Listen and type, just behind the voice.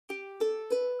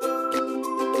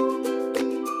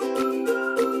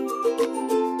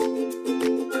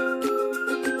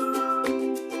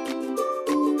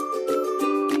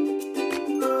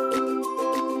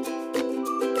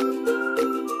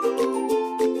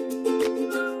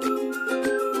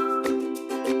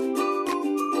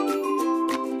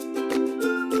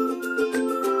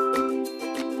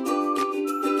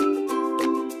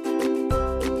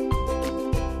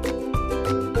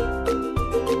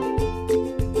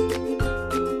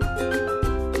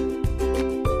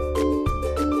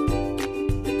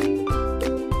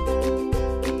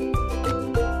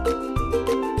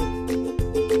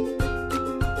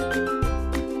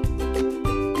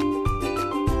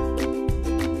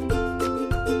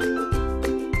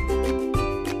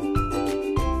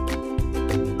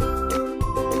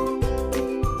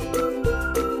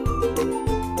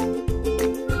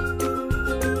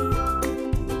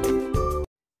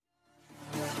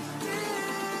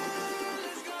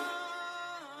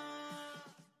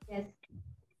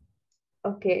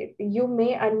Okay, you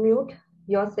may unmute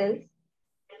yourself.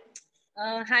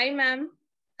 Hi, ma'am.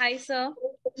 Hi, sir.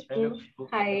 Hello.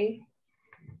 Hi.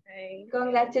 Hi.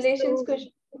 Congratulations, So, Kush.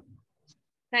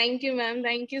 thank you, ma'am.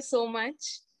 Thank you so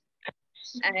much.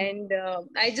 And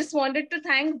I just wanted to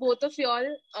thank both of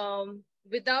y'all.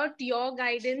 Without your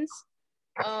guidance,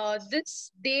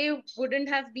 this day wouldn't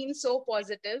have been so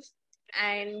positive.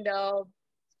 And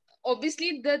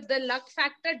obviously, the luck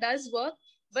factor does work,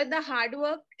 but the hard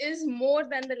work is more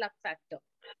than the luck factor.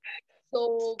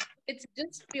 So it's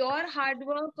just pure hard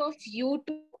work of you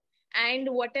two, and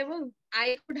whatever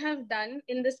I could have done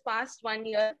in this past 1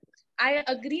 year. I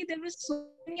agree there were so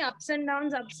many ups and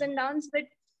downs, but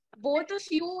both of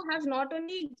you have not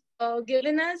only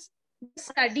given us the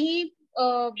study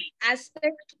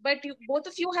aspect, but both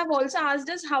of you have also asked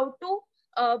us how to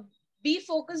uh, be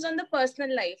focused on the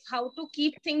personal life, how to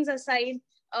keep things aside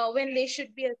when they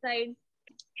should be aside.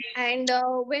 And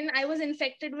when I was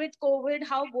infected with COVID,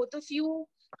 how both of you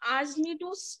asked me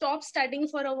to stop studying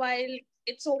for a while.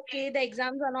 It's okay, the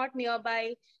exams are not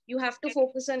nearby. You have to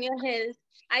focus on your health.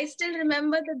 I still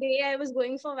remember the day I was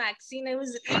going for vaccine. I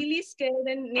was really scared,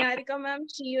 and Niharika ma'am,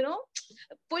 she,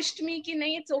 pushed me ki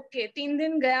nahi, it's okay. 3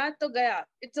 din gaya to gaya.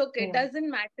 It's okay. Yeah. Doesn't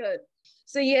matter.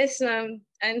 So yes, ma'am.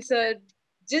 And sir,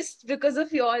 just because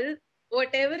of y'all,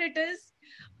 whatever it is,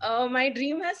 my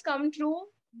dream has come true.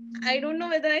 I don't know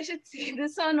whether I should say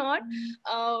this or not.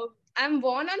 I'm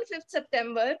born on 5th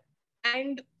September,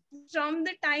 and from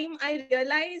the time I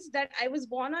realized that I was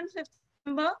born on 5th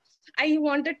September, I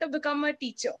wanted to become a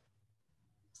teacher.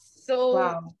 So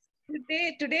Wow.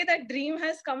 today that dream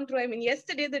has come true. I mean,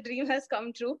 yesterday the dream has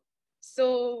come true.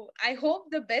 So I hope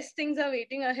the best things are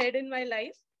waiting ahead in my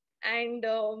life, and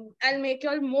I'll make you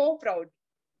all more proud.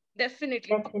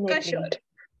 Definitely, pakka sure. Definitely.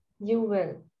 You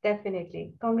will.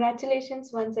 Definitely.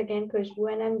 Congratulations once again,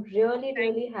 Khushbu, and I'm really, Thank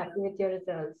really you, happy ma'am. with your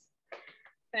results.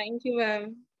 Thank you,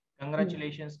 ma'am.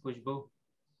 Congratulations, Kushbu.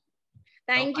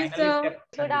 Now, Thank you, finally, sir. step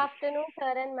Good afternoon,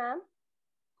 sir and ma'am.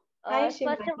 Hi, First of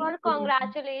Shivani. all,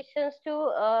 congratulations to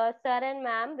sir and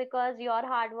ma'am, because your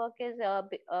hard work is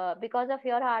because of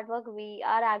your hard work we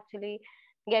are actually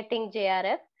getting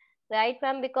JRF, right,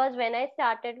 ma'am? Because when I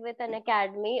started with an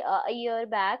academy a year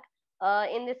back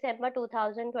in December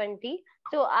 2020,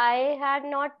 so I had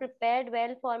not prepared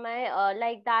well for my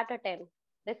like that attempt,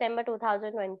 December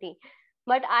 2020,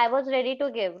 but I was ready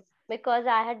to give because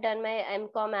I had done my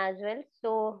MCOM as well.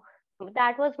 So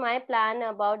that was my plan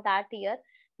about that year,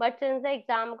 but since the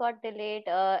exam got delayed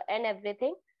and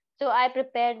everything, so I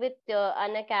prepared with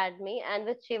an academy and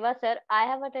with Shiva sir. I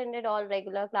have attended all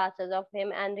regular classes of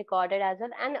him and recorded as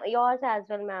well, and yours as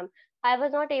well, ma'am. I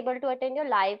was not able to attend your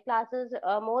live classes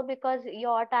more because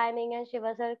your timing and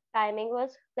Shiva sir timing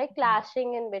was like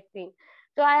clashing in between.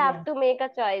 So I have Yeah. to make a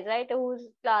choice, right? Whose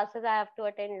classes I have to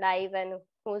attend live and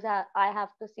I have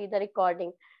to see the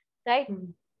recording, right? Hmm.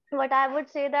 But I would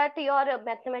say that your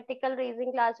mathematical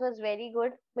reasoning class was very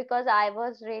good because I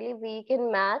was really weak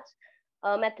in maths,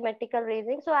 mathematical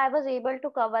reasoning. So I was able to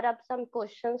cover up some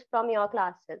questions from your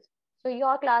classes. So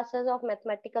your classes of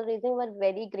mathematical reasoning were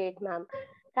very great, ma'am.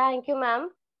 Thank you, ma'am,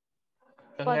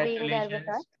 for being there with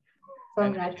us. congratulations.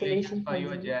 Congratulations Congratulations for once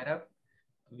your again. JRF.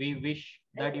 We wish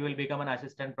that you will become an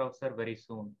assistant professor very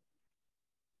soon.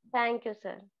 Thank you,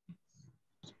 sir.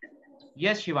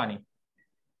 Yes, Shivani.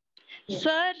 Yes.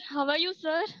 Sir, how are you,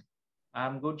 sir?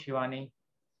 I'm good, Shivani.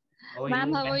 How are Ma'am,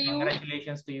 you? how are And you?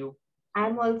 congratulations to you.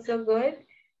 I'm also good. Thank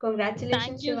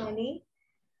Congratulations, you. Shivani.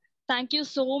 Thank you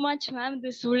so much, ma'am.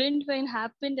 This wouldn't have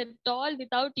happened at all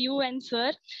without you and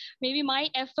sir. Maybe my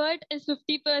effort is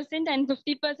 50% and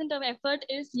 50% of effort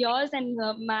is yours and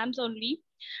ma'am's only.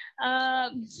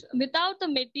 Without the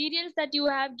materials that you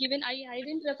have given, I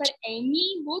didn't refer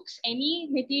any books, any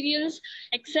materials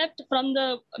except from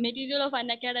the material of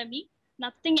Unacademy.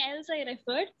 Nothing else I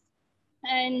referred.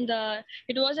 And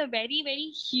it was a very,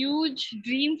 very huge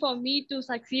dream for me to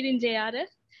succeed in JRF.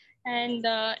 And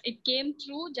it came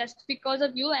true just because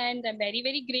of you. And I'm very,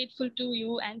 very grateful to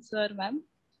you and sir, ma'am.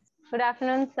 Good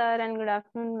afternoon, sir, and good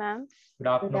afternoon, ma'am. Good Good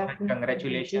afternoon and afternoon,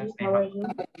 congratulations, Shivani. How Neha.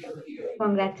 are you?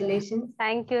 Congratulations.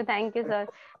 Thank you, sir.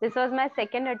 This was my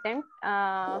second attempt.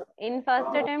 In first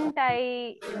attempt,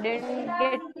 I didn't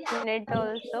get net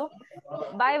also.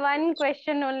 By one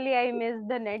question only, I missed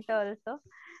the net also.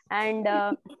 And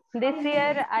this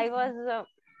year, I was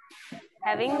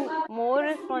having more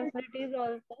responsibilities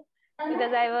also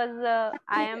because I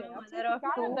am a mother of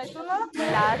two.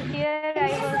 Last year,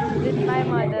 I was with my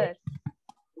mother.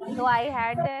 So I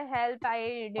had the help.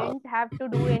 I didn't have to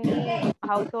do any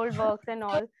household works and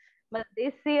all. But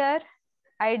this year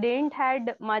I didn't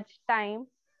had much time,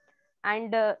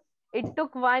 and it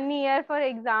took 1 year for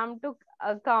exam to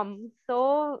come.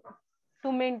 So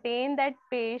to maintain that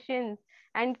patience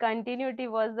and continuity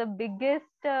was the biggest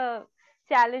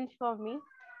challenge for me.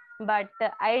 But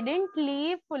I didn't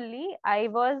leave fully. I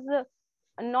was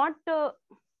not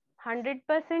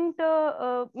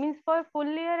 100% means for full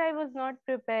year I was not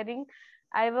preparing.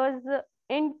 I was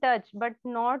in touch, but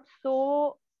not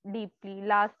so deeply.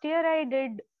 Last year I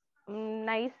did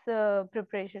nice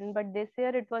preparation, but this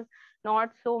year it was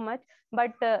not so much.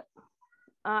 But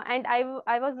and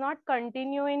I was not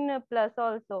continuing plus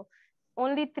also.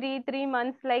 Only three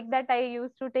months like that I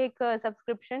used to take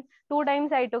subscription. 2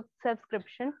 times I took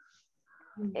subscription.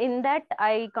 In that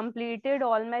I completed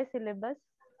all my syllabus.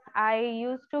 I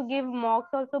used to give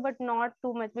mocks also, but not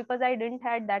too much because I didn't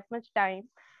had that much time.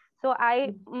 So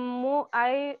I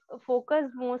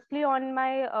focused mostly on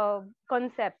my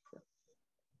concepts,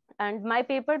 and my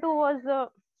paper 2 was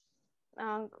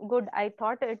good. I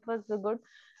thought it was good,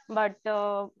 but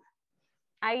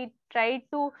I tried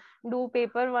to do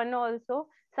paper 1 also.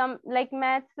 Some like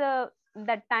maths,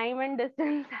 that time and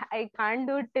distance I can't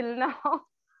do till now.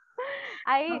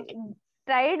 I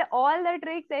tried all the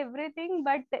tricks, everything,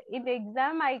 but in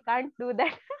exam I can't do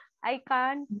that. I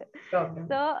can't. Problem.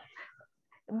 So,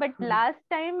 but last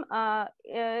time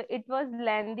it was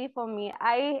lengthy for me.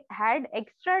 I had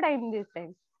extra time this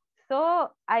time.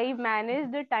 So I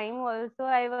managed the time also.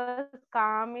 I was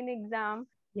calm in exam.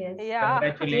 Yes. Yeah.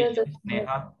 Congratulations,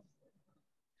 Neha.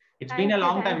 It's been a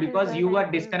long time Thank you, because sir. you were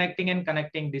Thank you. disconnecting and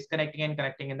connecting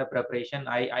in the preparation.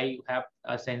 I have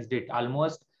sensed it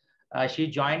almost. She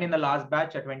joined in the last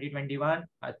batch at 2021.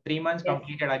 3 months Yes.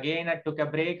 completed again. I took a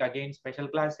break again, special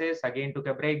classes again, took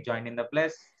a break, joined in the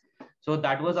plus. So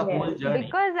that was a Yes. whole journey.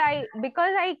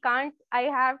 Because I can't, I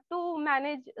have to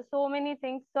manage so many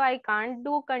things, so I can't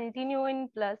do continue in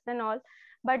plus and all.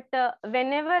 But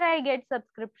whenever I get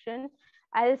subscription,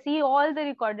 I'll see all the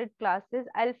recorded classes.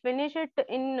 I'll finish it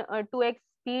in 2x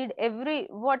speed. Every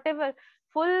whatever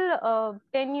full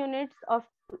 10 units of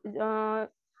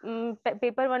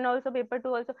paper 1 also, paper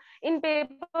 2 also. In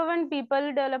paper 1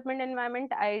 people development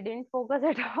environment I didn't focus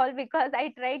at all because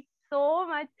I tried so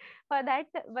much for that,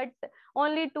 but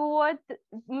only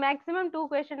maximum 2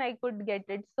 question I could get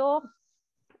it. So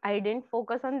I didn't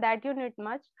focus on that unit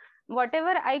much.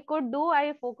 Whatever I could do,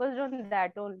 I focused on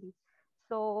that only.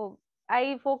 So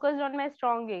I focused on my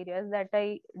strong areas that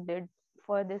I did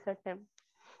for this attempt.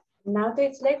 Now so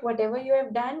it's like whatever you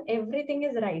have done, everything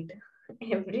is right.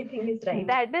 Everything is right.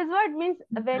 That is what means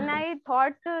when I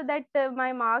thought that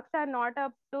my marks are not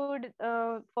up to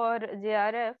for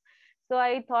JRF. So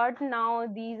I thought now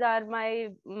these are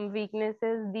my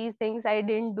weaknesses, these things I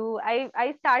didn't do.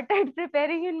 I started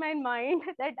preparing in my mind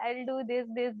that I'll do this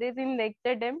in next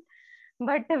attempt.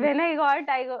 But when I got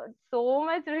so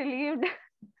much relieved.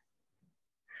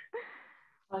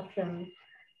 Awesome.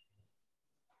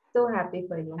 So happy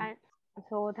for you. And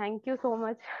so thank you so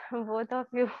much, both of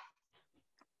you.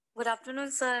 Good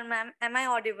afternoon, sir, ma'am. Am I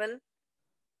audible?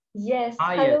 Yes.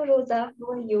 Ah, Hello, yes. Rosa.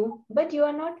 How are you? But you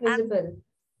are not visible.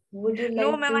 Would you No,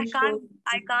 like ma'am, to show?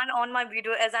 I can't on my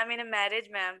video as I'm in a marriage,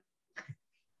 ma'am.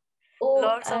 Oh,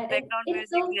 Lots of background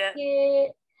it's music there.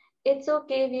 okay. It's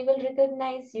okay. We will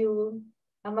recognize you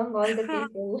among all the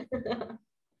people.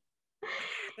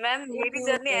 Ma'am If मेरी you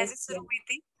journey like, ऐसे शुरू yes.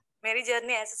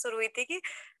 हुई थी कि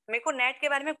मेरे को net के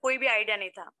बारे में कोई भी आइडिया नहीं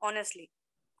था ऑनेस्टली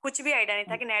कुछ भी आइडिया नहीं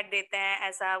था कि नेट देते हैं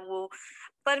ऐसा वो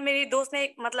पर मेरी दोस्त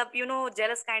ने मतलब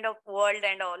jealous kind of world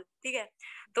and all ठीक है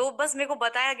तो बस मेरे को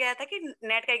बताया गया था कि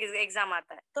नेट का एग्जाम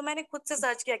आता है तो मैंने खुद से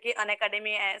सर्च किया कि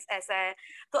अनअकैडमी ऐसा है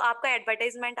तो आपका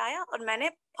एडवर्टाइजमेंट आया और मैंने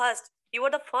you are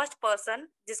the first person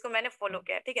जिसको मैंने फॉलो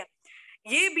किया ठीक है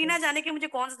ये बिना जाने कि मुझे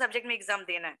कौन सा सब्जेक्ट में एग्जाम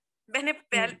देना है मेरे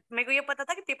को ये पता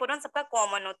था कि पेपर 1 सबका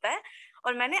कॉमन होता है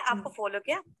और मैंने आपको फॉलो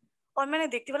किया और मैंने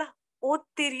देखती बोला ओ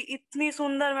तेरी इतनी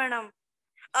सुंदर मैडम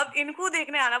अब इनको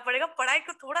देखने आना पड़ेगा पढ़ाई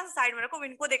को थोड़ा सा साइड में रखो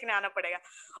इनको देखने आना पड़ेगा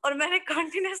और मैंने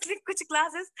कंटिन्यूअसली कुछ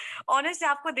क्लासेस ऑनेस्टली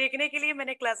आपको देखने के लिए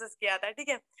मैंने क्लासेस किया था ठीक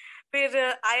है फिर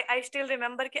आई स्टिल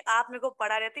रिमेम्बर कि आप मेरे को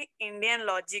पढ़ा रहे थे Indian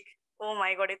logic oh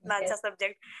my God इतना अच्छा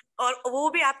सब्जेक्ट और वो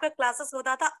भी आपका क्लासेस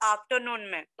होता था आफ्टरनून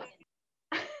में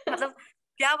मतलब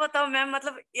क्या बताऊं मैम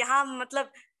मतलब यहाँ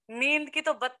मतलब नींद की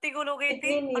तो बत्ती गुल हो गई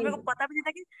थी और मेरे को पता भी नहीं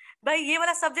था कि भाई ये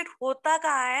वाला सब्जेक्ट होता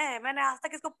कहाँ है मैंने आज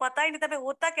तक इसको पता ही नहीं था भाई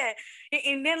होता क्या है ये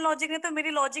इंडियन लॉजिक ने तो मेरी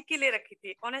लॉजिक की ले रखी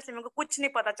थी ऑनेस्टली मेरे को कुछ नहीं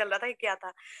पता चल रहा था कि क्या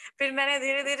था फिर मैंने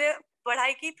धीरे धीरे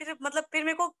पढ़ाई की फिर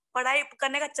मेरे को पढ़ाई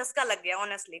करने का चस्का लग गया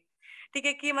ऑनेस्टली ठीक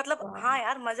है कि मतलब हाँ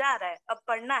यार मजा आ रहा है अब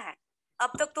पढ़ना है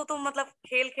अब तक तो तुम मतलब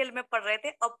खेल खेल में पढ़ रहे थे,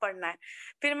 अब पढ़ना है।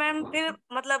 फिर मैम फिर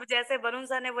मतलब जैसे वरुण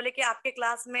सर ने बोले कि आपके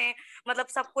क्लास में मतलब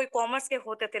सब कोई कॉमर्स के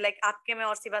होते थे, लाइक आपके में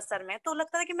और शिवा सर में, तो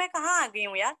लगता था कि मैं कहाँ आ गई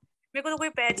हूँ यार, मेरे को तो कोई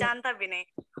पहचानता भी नहीं।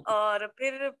 और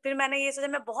फिर मैंने ये सोचा,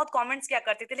 मैं बहुत कमेंट्स किया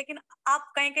करती थी, लेकिन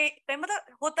आप कहीं कहीं कहीं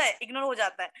मतलब होता है, इग्नोर हो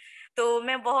जाता है। तो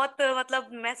मैं बहुत मतलब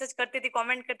मैसेज करती थी,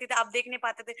 कमेंट करती थी, आप देख नहीं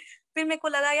पाते थे। फिर मेरे को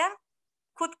लगा यार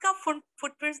खुद का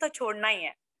फुटप्रिंट्स तो छोड़ना ही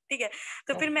है, ठीक है।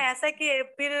 तो फिर मैं ऐसा कि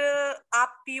फिर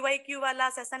आप PYQ वाला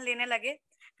सेशन लेने लगे,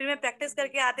 फिर मैं प्रैक्टिस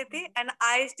करके आती थी। एंड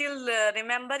आई स्टिल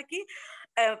रिमेम्बर कि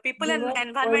people You and were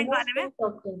environment almost वाले में, in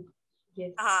top 10.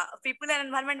 Yes. हाँ पीपल एंड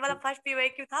एनवायरमेंट वाला फर्स्ट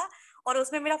PYQ था, और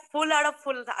उसमें मेरा फुल आउट ऑफ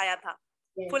फुल आया था,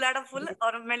 Yes. Full out of full. Yes.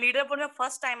 और मैं लीडर बोर्ड में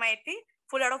फर्स्ट टाइम आई थी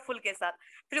फुल आउट ऑफ फुल के साथ।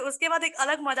 फिर उसके बाद एक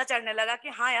अलग मजा चढ़ने लगा कि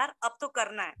हाँ यार अब तो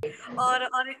करना है।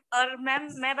 और मैम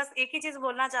मैं बस एक ही चीज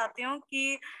बोलना चाहती हूँ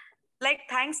कि like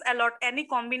thanks a lot, any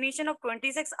combination of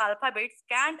 26 alphabets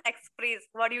can't express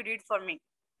what you did for me,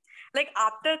 like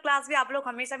after class भी आप लोग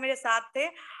हमेशा मेरे साथ थे।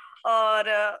 और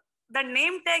the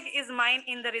name tag is mine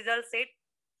in the result set,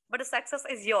 but the success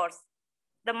is yours.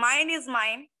 The mind is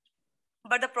mine,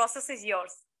 but the process is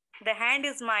yours. The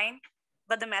hand is mine,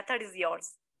 but the method is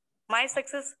yours. My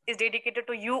success is dedicated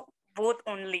to you both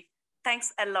only.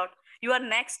 Thanks a lot. You are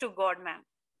next to God, ma'am.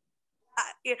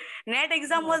 NET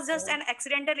exam was just an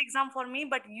accidental exam for me,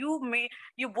 but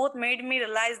you both made me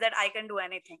realize that I can do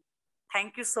anything.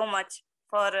 Thank you so much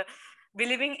for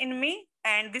believing in me.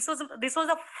 And this was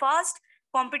the first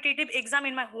competitive exam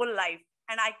in my whole life,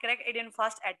 and I cracked it in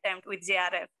first attempt with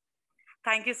JRF.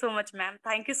 Thank you so much, ma'am.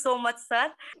 Thank you so much, sir.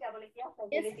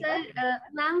 Yes, sir.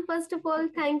 Ma'am, first of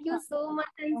all, thank you so much.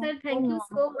 And sir, thank you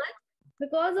so much.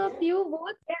 Because of you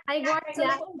both, I got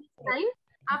JRF this time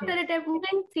after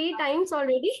attempting 3 times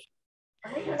already.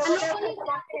 And not only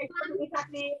that,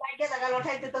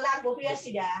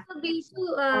 I've been to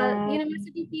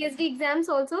university PhD exams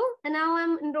also. And now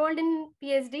I'm enrolled in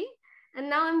PhD. And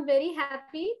now I'm very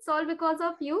happy. It's all because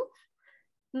of you,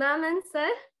 ma'am and sir.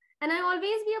 And I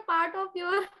always be a part of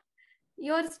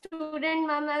your student,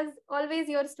 ma'am, as always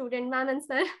your student, ma'am and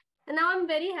sir. And now I'm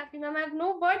very happy, ma'am. I have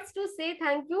no words to say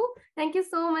thank you. Thank you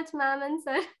so much, ma'am and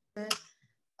sir.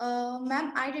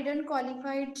 Ma'am, I didn't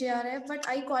qualify JRF, but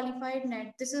I qualified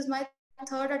NET. This is my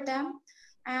third attempt.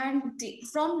 And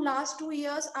from last 2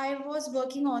 years, I was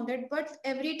working on it, but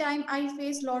every time I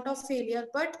face lot of failure.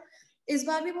 But इस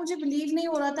बार भी मुझे believe नहीं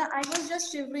हो रहा था. I was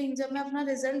just shivering जब मैं अपना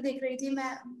रिजल्ट देख रही थी.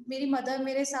 मेरी मदर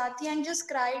मेरे साथ थी एंड जस्ट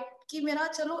क्राइड कि मेरा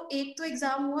चलो एक तो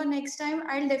एग्जाम हुआ, next time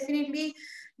I will definitely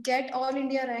get all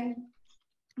India rank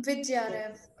with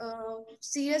JRF.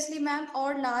 Seriously ma'am.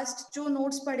 और लास्ट जो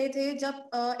नोट्स पढ़े थे जब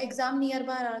एग्जाम नियर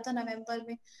बाय आ रहा था नवंबर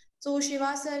में, तो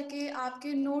शिवा सर के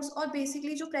आपके नोट्स और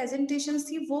बेसिकली जो प्रेजेंटेशंस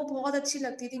थी वो बहुत अच्छी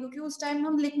लगती थी, क्योंकि उस टाइम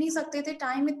हम लिख नहीं सकते थे,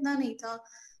 टाइम इतना नहीं था.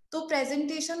 तो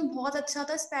प्रेजेंटेशन बहुत अच्छा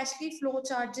था, स्पेशली फ्लो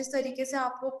चार्ट जिस तरीके से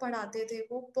आप लोग पढ़ाते थे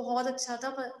वो बहुत अच्छा था.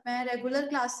 मैं रेगुलर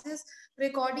क्लासेस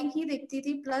रिकॉर्डिंग ही देखती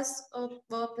थी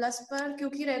प्लस पर,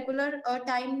 क्योंकि रेगुलर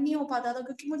टाइम नहीं हो पाता था,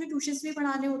 क्योंकि मुझे ट्यूशंस भी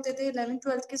पढ़ाने होते थे.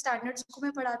 11th-12th के स्टैंडर्ड्स को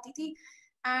मैं पढ़ाती थी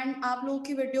एंड आप लोगों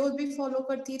की वीडियोस भी फॉलो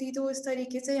करती थी. तो इस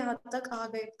तरीके से यहाँ तक आ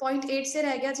गए. 0.8 से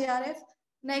रह गया JRF.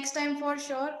 Next time for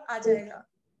sure आ जाएगा.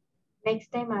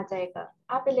 नेक्स्ट टाइम आ जाएगा.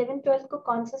 आप 11th-12th को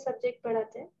कौन सा सब्जेक्ट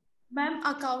पढ़ाते हैं? Ma'am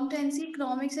accountancy,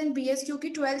 economics and BS, क्योंकि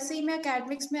 12th से ही मैं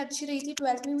एकेडमिक्स में अच्छी रही थी.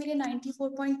 12th में मेरे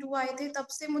 94.2 आए थे. तब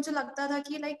से मुझे लगता था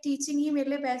कि लाइक टीचिंग ही मेरे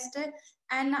लिए बेस्ट है.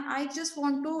 And I just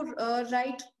want to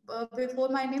right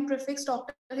before my name prefix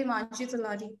doctor Himanshi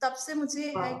Tiwari. तब से मुझे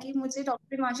है कि मुझे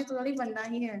डॉक्टर हिमांशी तिवारी बनना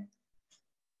ही है.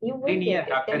 You Very will near get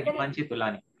it. Dr. Definitely. Himanshi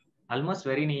Tulani. Almost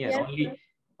very near. Yes, only sir.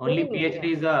 only Very near,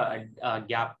 PhD is a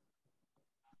gap.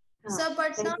 Sir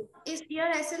but ना इस ईयर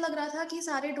ऐसे लग रहा था कि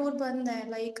सारे डोर बंद है.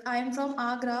 Like I am from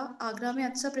Agra. Agra में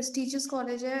अच्छा प्रेस्टिजियस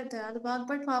कॉलेज है दयालबाग,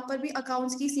 बट वहां पर भी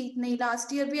अकाउंट्स की सीट नहीं.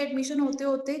 लास्ट ईयर भी एडमिशन होते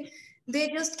होते they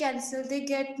just cancel. They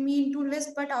get me into list,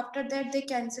 but after that they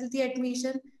cancel the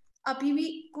admission. अभी भी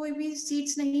कोई भी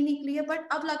सीट्स नहीं निकली है,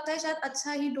 बट अब लगता है शायद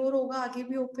अच्छा ही डोर होगा आगे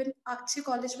भी ओपन. अच्छे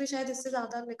कॉलेज में शायद इससे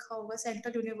ज्यादा लिखा होगा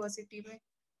सेंट्रल यूनिवर्सिटी में.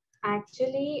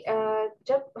 एक्चुअली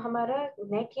जब हमारा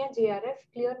नेट या JRF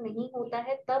क्लियर नहीं होता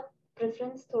है तब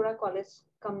प्रेफरेंस थोड़ा कॉलेज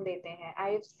कम देते हैं.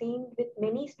 I have seen with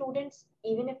many students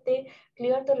even if they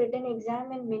clear the written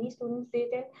exam and many students they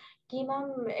थे कि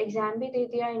मैम एग्जाम भी दे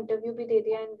दिया, इंटरव्यू भी दे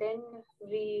दिया, and then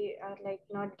we are like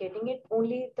not getting it.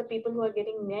 Only the people who are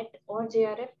getting net और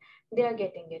JRF they are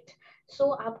getting it. So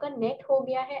आपका net हो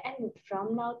गया है and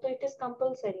from now तो it is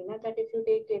compulsory ना that if you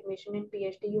take the admission in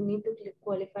PhD you need to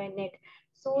qualify net.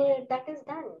 So that is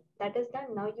done. That is done.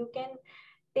 Now you can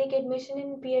take admission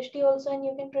in PhD also and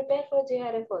you can prepare for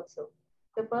JRF also.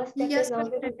 The first step Yes, is sir.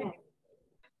 already done.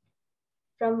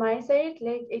 From my side,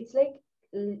 like it's like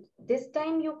this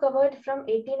time you covered from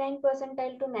 89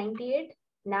 percentile to 98.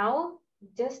 Now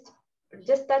just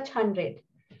touch 100.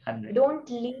 100. Don't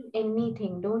leave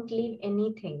anything. Don't leave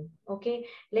anything. Okay,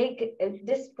 like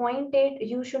this 0.8,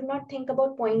 you should not think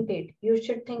about 0.8. You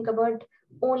should think about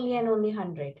only and only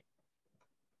 100.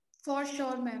 For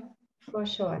sure, ma'am. For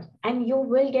sure. And you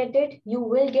will get it. You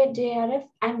will get JRF.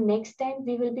 And next time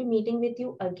we will be meeting with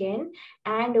you again.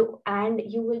 And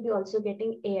you will be also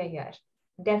getting AIR.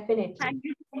 Definitely. Thank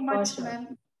you so much,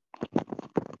 ma'am.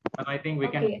 I think we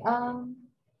can.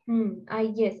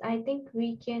 Okay. Yes, I think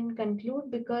we can conclude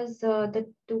because the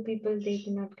two people, they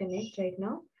cannot connect right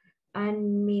now.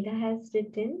 And Meera has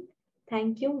written,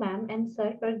 thank you, ma'am and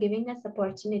sir, for giving us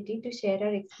opportunity to share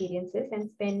our experiences and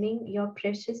spending your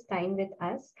precious time with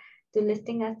us to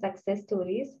listing our success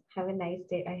stories. Have a nice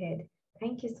day ahead.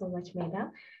 Thank you so much,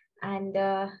 Meera. And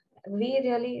we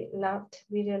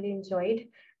really enjoyed.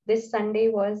 This Sunday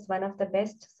was one of the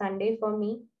best Sunday for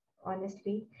me,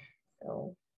 honestly.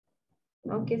 So,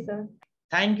 okay, sir.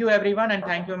 Thank you, everyone. And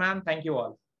thank you, ma'am. Thank you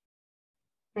all.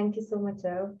 Thank you so much,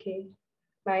 sir. Okay.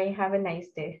 Bye. Have a nice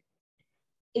day.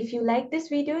 If you like this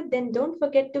video, then don't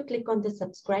forget to click on the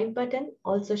subscribe button.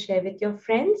 Also share with your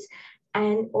friends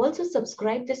and also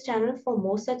subscribe this channel for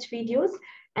more such videos.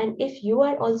 And if you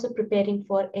are also preparing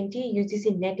for NTA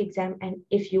UGC NET exam and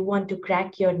if you want to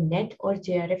crack your NET or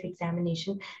JRF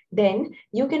examination, then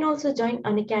you can also join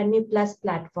Unacademy Plus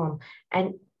platform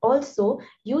and also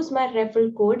use my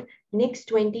referral code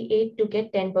NIX28 to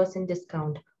get 10%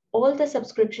 discount. All the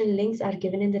subscription links are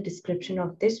given in the description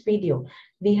of this video.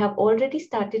 We have already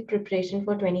started preparation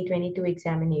for 2022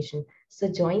 examination. So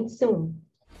join soon.